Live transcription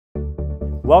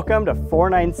Welcome to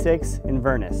 496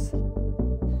 Inverness.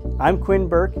 I'm Quinn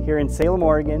Burke here in Salem,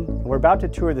 Oregon, and we're about to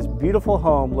tour this beautiful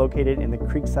home located in the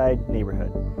Creekside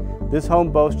neighborhood. This home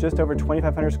boasts just over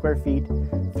 2,500 square feet,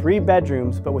 3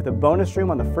 bedrooms, but with a bonus room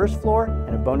on the first floor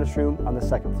and a bonus room on the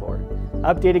second floor.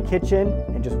 Updated kitchen,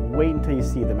 and just wait until you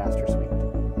see the master suite.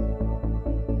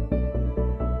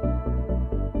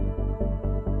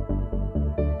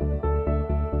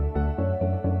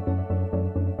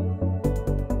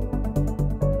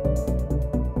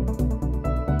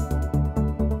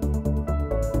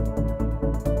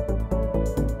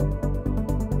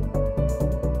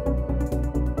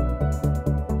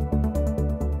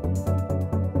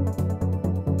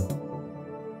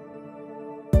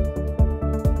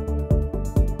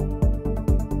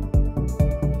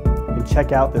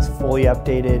 Check out this fully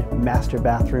updated master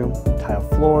bathroom, tile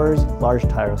floors, large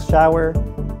tile shower,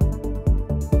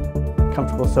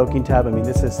 comfortable soaking tub. I mean,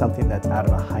 this is something that's out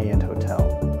of a high-end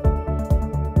hotel.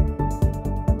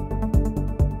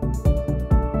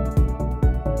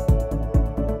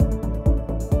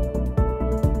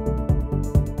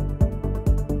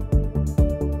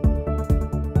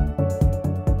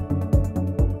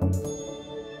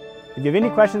 If you have any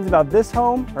questions about this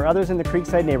home or others in the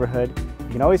Creekside neighborhood,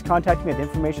 you can always contact me at the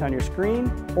information on your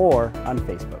screen or on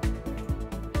Facebook.